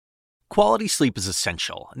Quality sleep is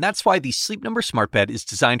essential, and that's why the Sleep Number Smart Bed is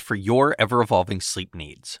designed for your ever-evolving sleep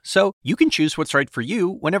needs. So you can choose what's right for you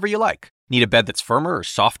whenever you like. Need a bed that's firmer or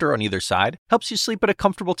softer on either side? Helps you sleep at a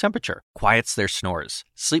comfortable temperature, quiets their snores.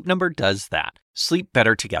 Sleep Number does that. Sleep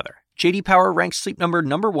better together. J.D. Power ranks Sleep Number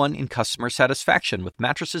 #1 in customer satisfaction with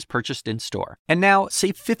mattresses purchased in-store. And now,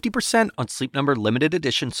 save 50% on Sleep Number limited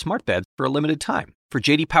edition smart beds for a limited time. For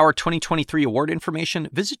J.D. Power 2023 award information,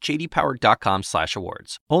 visit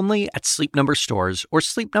jdpower.com/awards. Only at Sleep Number stores or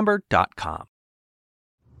sleepnumber.com.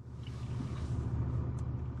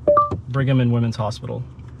 Brigham and Women's Hospital.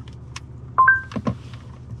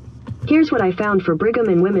 Here's what I found for Brigham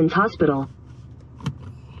and Women's Hospital.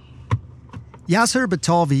 Yasser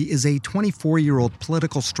Batalvi is a 24-year-old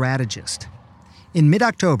political strategist. In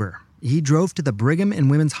mid-October, he drove to the Brigham and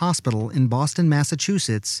Women's Hospital in Boston,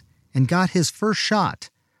 Massachusetts, and got his first shot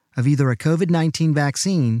of either a COVID-19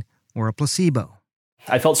 vaccine or a placebo.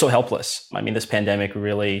 I felt so helpless. I mean, this pandemic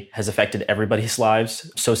really has affected everybody's lives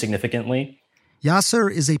so significantly. Yasser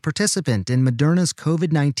is a participant in Moderna's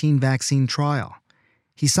COVID-19 vaccine trial.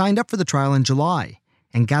 He signed up for the trial in July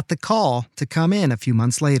and got the call to come in a few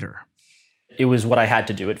months later. It was what I had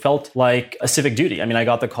to do. It felt like a civic duty. I mean, I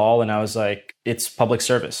got the call and I was like, it's public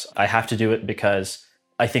service. I have to do it because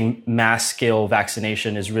I think mass scale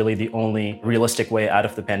vaccination is really the only realistic way out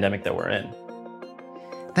of the pandemic that we're in.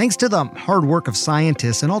 Thanks to the hard work of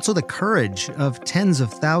scientists and also the courage of tens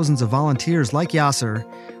of thousands of volunteers like Yasser,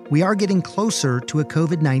 we are getting closer to a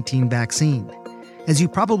COVID-19 vaccine. As you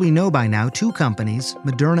probably know by now, two companies,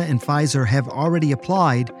 Moderna and Pfizer, have already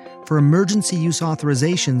applied for emergency use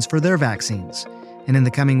authorizations for their vaccines. And in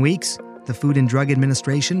the coming weeks, the Food and Drug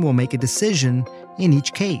Administration will make a decision in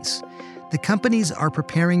each case. The companies are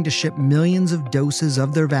preparing to ship millions of doses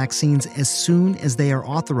of their vaccines as soon as they are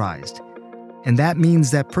authorized. And that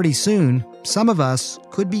means that pretty soon, some of us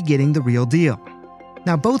could be getting the real deal.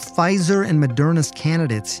 Now, both Pfizer and Moderna's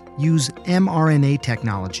candidates use mRNA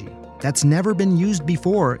technology that's never been used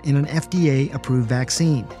before in an FDA-approved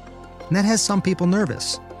vaccine. And that has some people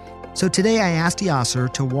nervous. So today I asked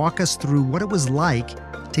Yasser to walk us through what it was like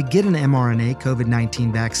to get an mRNA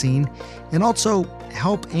COVID-19 vaccine and also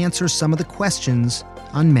help answer some of the questions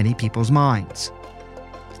on many people's minds.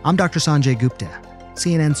 I'm Dr. Sanjay Gupta,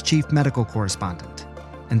 CNN's chief medical correspondent,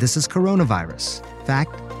 and this is Coronavirus,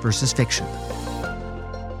 Fact versus Fiction.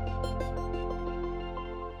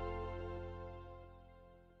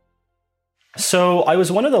 So I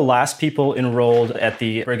was one of the last people enrolled at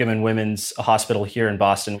the Brigham and Women's Hospital here in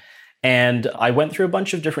Boston. And I went through a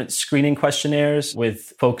bunch of different screening questionnaires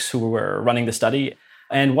with folks who were running the study.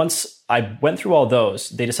 And once I went through all those,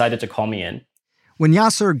 they decided to call me in. When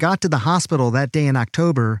Yasser got to the hospital that day in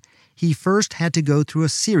October, he first had to go through a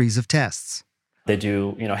series of tests. They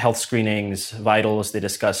do, health screenings, vitals. They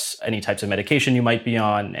discuss any types of medication you might be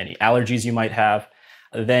on, any allergies you might have.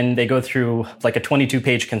 Then they go through like a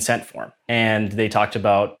 22-page consent form, and they talked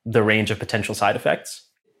about the range of potential side effects.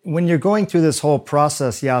 When you're going through this whole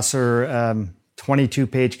process, Yasser,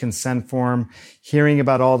 22-page consent form, hearing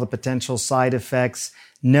about all the potential side effects,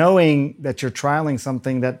 knowing that you're trialing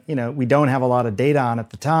something that, we don't have a lot of data on at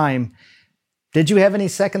the time, did you have any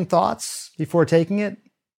second thoughts before taking it?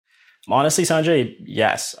 Honestly, Sanjay,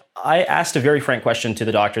 yes. I asked a very frank question to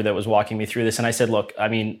the doctor that was walking me through this, and I said, look,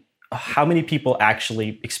 how many people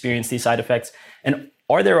actually experience these side effects? And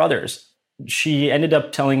are there others? She ended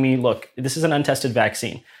up telling me, look, this is an untested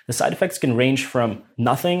vaccine. The side effects can range from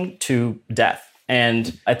nothing to death.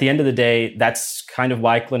 And at the end of the day, that's kind of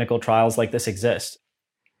why clinical trials like this exist.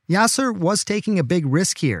 Yasser was taking a big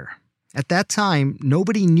risk here. At that time,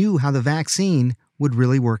 nobody knew how the vaccine would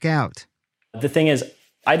really work out. The thing is,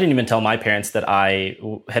 I didn't even tell my parents that I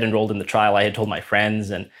had enrolled in the trial. I had told my friends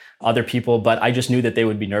and other people, but I just knew that they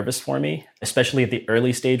would be nervous for me, especially at the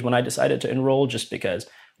early stage when I decided to enroll, just because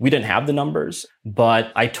we didn't have the numbers.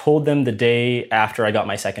 But I told them the day after I got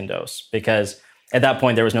my second dose, because at that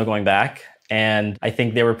point there was no going back. And I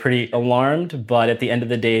think they were pretty alarmed, but at the end of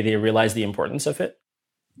the day, they realized the importance of it.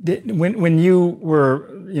 When you were,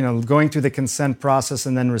 going through the consent process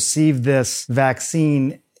and then received this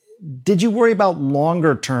vaccine, did you worry about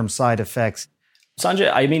longer-term side effects?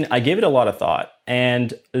 Sanjay, I gave it a lot of thought.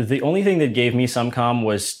 And the only thing that gave me some calm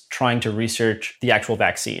was trying to research the actual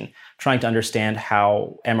vaccine, trying to understand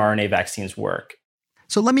how mRNA vaccines work.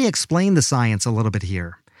 So let me explain the science a little bit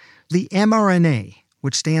here. The mRNA,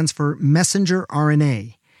 which stands for messenger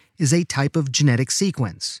RNA, is a type of genetic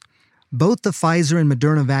sequence. Both the Pfizer and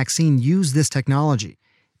Moderna vaccine use this technology.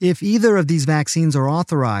 If either of these vaccines are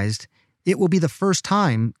authorized, it will be the first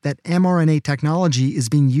time that mRNA technology is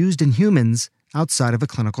being used in humans outside of a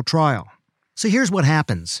clinical trial. So here's what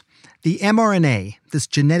happens. The mRNA, this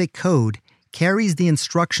genetic code, carries the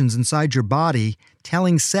instructions inside your body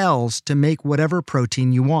telling cells to make whatever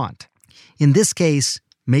protein you want. In this case,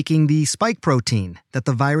 making the spike protein that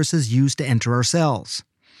the viruses use to enter our cells.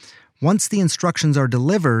 Once the instructions are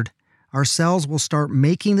delivered, our cells will start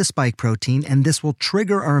making the spike protein, and this will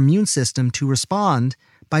trigger our immune system to respond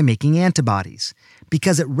by making antibodies,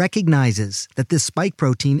 because it recognizes that this spike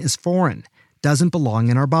protein is foreign, doesn't belong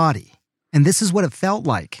in our body. And this is what it felt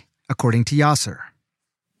like, according to Yasser.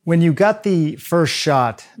 When you got the first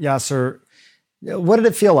shot, Yasser, what did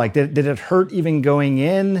it feel like? Did it hurt even going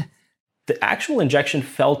in? The actual injection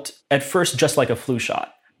felt at first just like a flu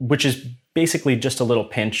shot, which is basically just a little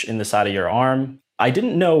pinch in the side of your arm. I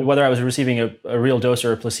didn't know whether I was receiving a real dose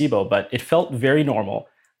or a placebo, but it felt very normal.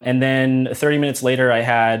 And then 30 minutes later, I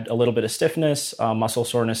had a little bit of stiffness, muscle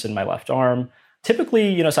soreness in my left arm.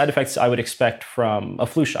 Typically, side effects I would expect from a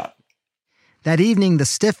flu shot. That evening, the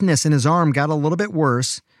stiffness in his arm got a little bit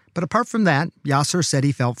worse, but apart from that, Yasser said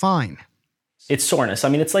he felt fine. It's soreness. I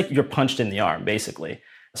mean, it's like you're punched in the arm, basically.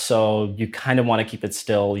 So you kind of want to keep it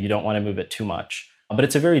still. You don't want to move it too much. But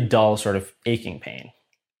it's a very dull sort of aching pain.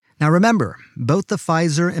 Now remember, both the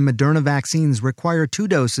Pfizer and Moderna vaccines require 2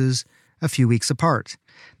 doses a few weeks apart.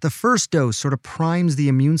 The first dose sort of primes the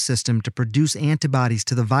immune system to produce antibodies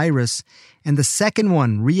to the virus, and the second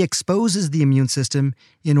one re-exposes the immune system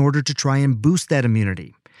in order to try and boost that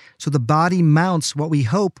immunity. So the body mounts what we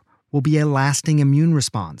hope will be a lasting immune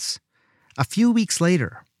response. A few weeks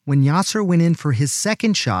later, when Yasser went in for his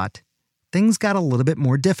second shot, things got a little bit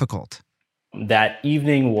more difficult. That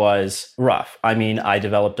evening was rough. I mean, I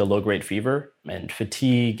developed a low-grade fever and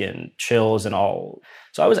fatigue and chills and all.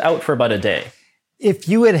 So I was out for about a day. If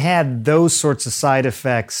you had had those sorts of side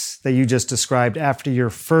effects that you just described after your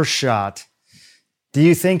first shot, do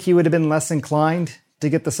you think you would have been less inclined to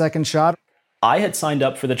get the second shot? I had signed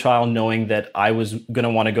up for the trial knowing that I was going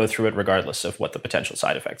to want to go through it regardless of what the potential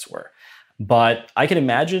side effects were. But I can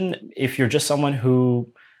imagine if you're just someone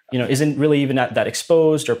who isn't really even that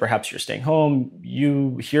exposed, or perhaps you're staying home,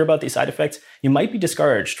 you hear about these side effects, you might be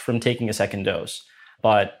discouraged from taking a second dose.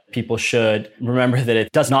 But people should remember that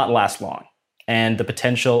it does not last long. And the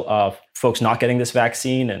potential of folks not getting this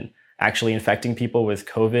vaccine and actually infecting people with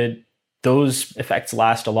COVID, those effects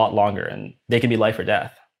last a lot longer, and they can be life or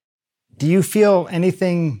death. Do you feel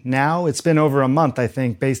anything now? It's been over a month, I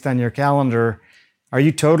think, based on your calendar. Are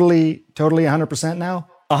you totally 100% now?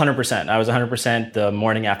 100%. I was 100% the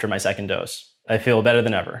morning after my second dose. I feel better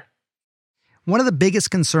than ever. One of the biggest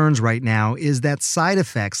concerns right now is that side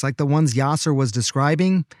effects like the ones Yasser was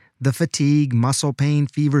describing, the fatigue, muscle pain,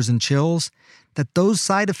 fevers, and chills, that those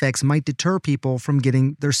side effects might deter people from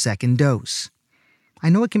getting their second dose. I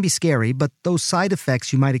know it can be scary, but those side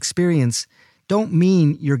effects you might experience don't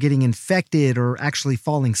mean you're getting infected or actually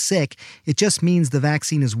falling sick. It just means the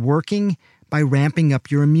vaccine is working by ramping up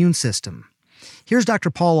your immune system. Here's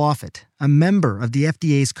Dr. Paul Offit, a member of the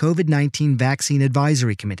FDA's COVID-19 Vaccine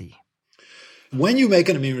Advisory Committee. When you make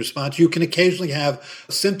an immune response, you can occasionally have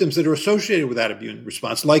symptoms that are associated with that immune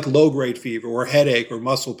response, like low-grade fever or headache or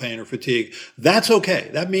muscle pain or fatigue. That's okay.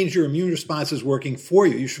 That means your immune response is working for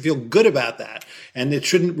you. You should feel good about that. And it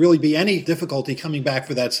shouldn't really be any difficulty coming back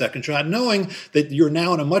for that second shot, knowing that you're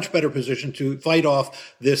now in a much better position to fight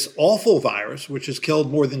off this awful virus, which has killed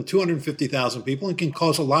more than 250,000 people and can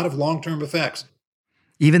cause a lot of long-term effects.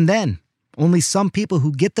 Even then, only some people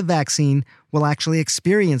who get the vaccine will actually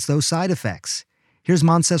experience those side effects. Here's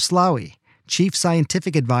Moncef Slaoui, Chief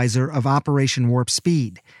Scientific Advisor of Operation Warp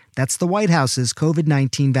Speed. That's the White House's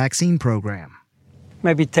COVID-19 vaccine program.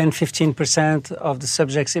 Maybe 10-15% of the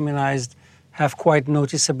subjects immunized have quite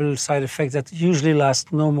noticeable side effects that usually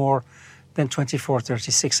last no more than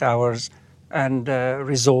 24-36 hours and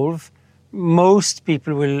resolve. Most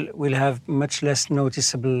people will have much less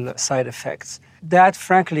noticeable side effects. That,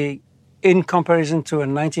 frankly, in comparison to a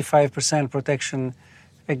 95% protection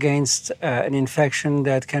against an infection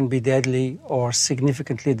that can be deadly or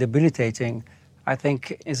significantly debilitating, I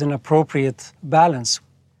think is an appropriate balance.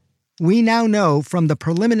 We now know from the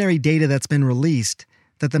preliminary data that's been released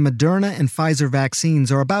that the Moderna and Pfizer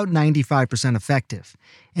vaccines are about 95% effective,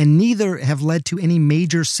 and neither have led to any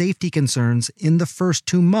major safety concerns in the first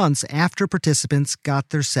 2 months after participants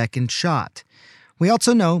got their second shot. We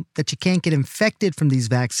also know that you can't get infected from these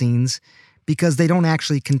vaccines because they don't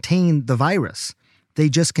actually contain the virus. They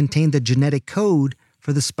just contain the genetic code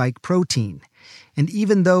for the spike protein. And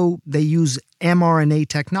even though they use mRNA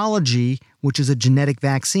technology, which is a genetic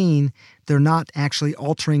vaccine, they're not actually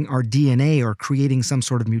altering our DNA or creating some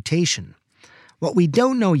sort of mutation. What we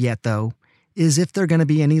don't know yet, though, is if there are going to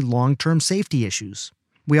be any long-term safety issues.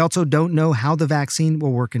 We also don't know how the vaccine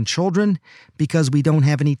will work in children because we don't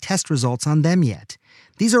have any test results on them yet.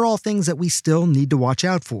 These are all things that we still need to watch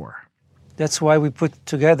out for. That's why we put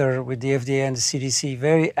together with the FDA and the CDC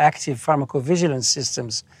very active pharmacovigilance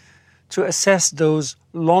systems to assess those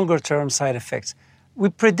longer-term side effects. We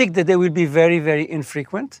predict that they will be very, very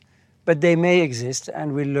infrequent, but they may exist,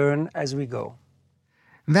 and we learn as we go.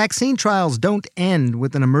 Vaccine trials don't end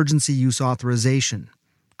with an emergency use authorization.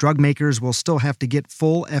 Drug makers will still have to get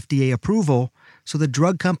full FDA approval, so the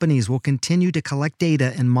drug companies will continue to collect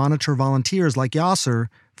data and monitor volunteers like Yasser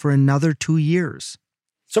for another 2 years.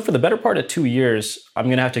 So for the better part of 2 years, I'm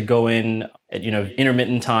going to have to go in at,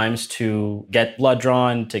 intermittent times to get blood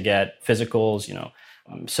drawn, to get physicals,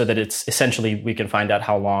 so that it's essentially we can find out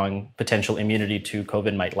how long potential immunity to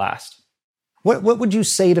COVID might last. What would you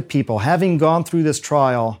say to people, having gone through this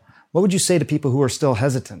trial, what would you say to people who are still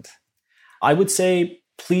hesitant? I would say,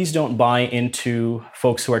 please don't buy into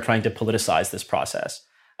folks who are trying to politicize this process.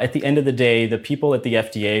 At the end of the day, the people at the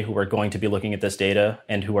FDA who are going to be looking at this data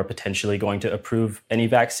and who are potentially going to approve any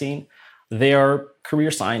vaccine, they are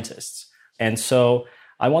career scientists. And so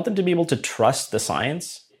I want them to be able to trust the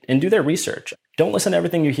science and do their research. Don't listen to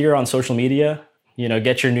everything you hear on social media.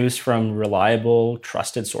 Get your news from reliable,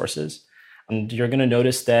 trusted sources. And you're going to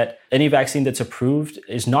notice that any vaccine that's approved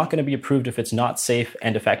is not going to be approved if it's not safe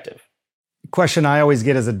and effective. Question I always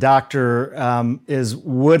get as a doctor is,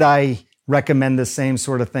 would I recommend the same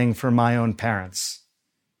sort of thing for my own parents,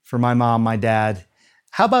 for my mom, my dad?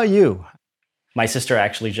 How about you? My sister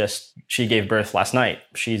actually she gave birth last night.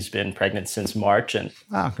 She's been pregnant since March. And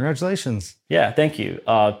wow, congratulations. Yeah, thank you.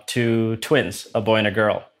 To twins, a boy and a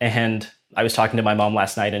girl. And I was talking to my mom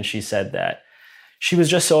last night, and she said that she was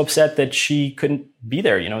just so upset that she couldn't be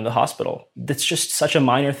there, in the hospital. That's just such a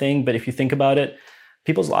minor thing. But if you think about it,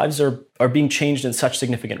 people's lives are being changed in such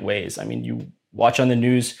significant ways. I mean, you watch on the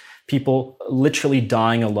news, people literally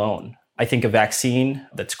dying alone. I think a vaccine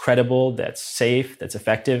that's credible, that's safe, that's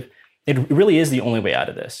effective, it really is the only way out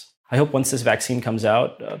of this. I hope once this vaccine comes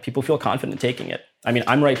out, people feel confident taking it. I mean,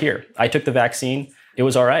 I'm right here. I took the vaccine. It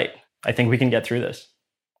was all right. I think we can get through this.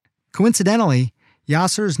 Coincidentally,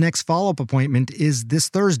 Yasser's next follow-up appointment is this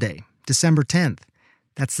Thursday, December 10th.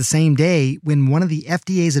 That's the same day when one of the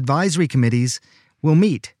FDA's advisory committees will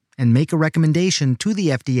meet and make a recommendation to the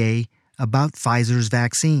FDA about Pfizer's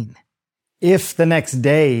vaccine. If the next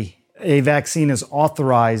day a vaccine is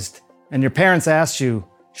authorized and your parents asked you,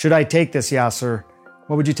 should I take this, Yasser?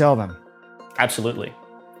 What would you tell them? Absolutely.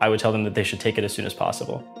 I would tell them that they should take it as soon as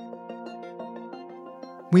possible.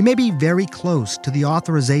 We may be very close to the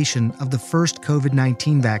authorization of the first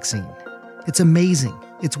COVID-19 vaccine. It's amazing.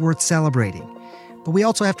 It's worth celebrating. But we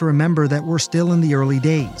also have to remember that we're still in the early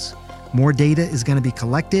days. More data is going to be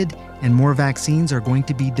collected and more vaccines are going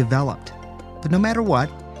to be developed. But no matter what,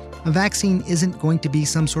 a vaccine isn't going to be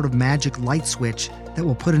some sort of magic light switch that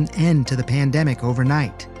will put an end to the pandemic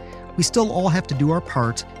overnight. We still all have to do our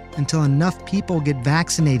part until enough people get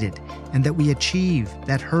vaccinated and that we achieve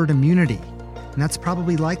that herd immunity. And that's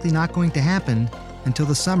probably likely not going to happen until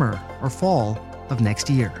the summer or fall of next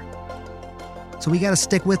year. So we got to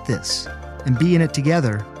stick with this and be in it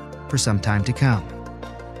together for some time to come.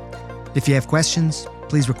 If you have questions,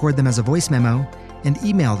 please record them as a voice memo and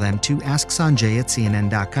email them to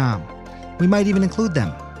asksanjay@cnn.com. We might even include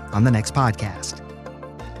them on the next podcast.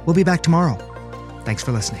 We'll be back tomorrow. Thanks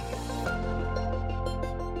for listening.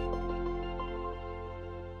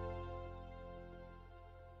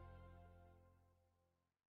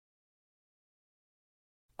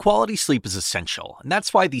 Quality sleep is essential, and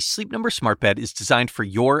that's why the Sleep Number Smart Bed is designed for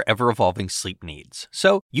your ever-evolving sleep needs.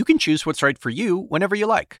 So you can choose what's right for you whenever you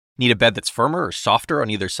like. Need a bed that's firmer or softer on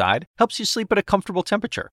either side? Helps you sleep at a comfortable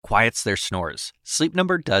temperature. Quiets their snores. Sleep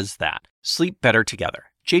Number does that. Sleep better together.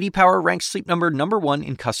 J.D. Power ranks Sleep Number #1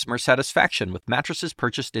 in customer satisfaction with mattresses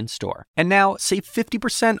purchased in-store. And now, save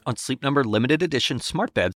 50% on Sleep Number limited edition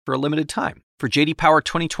smart beds for a limited time. For J.D. Power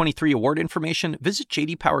 2023 award information, visit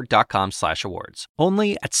jdpower.com/awards.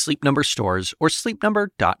 Only at Sleep Number stores or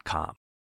sleepnumber.com.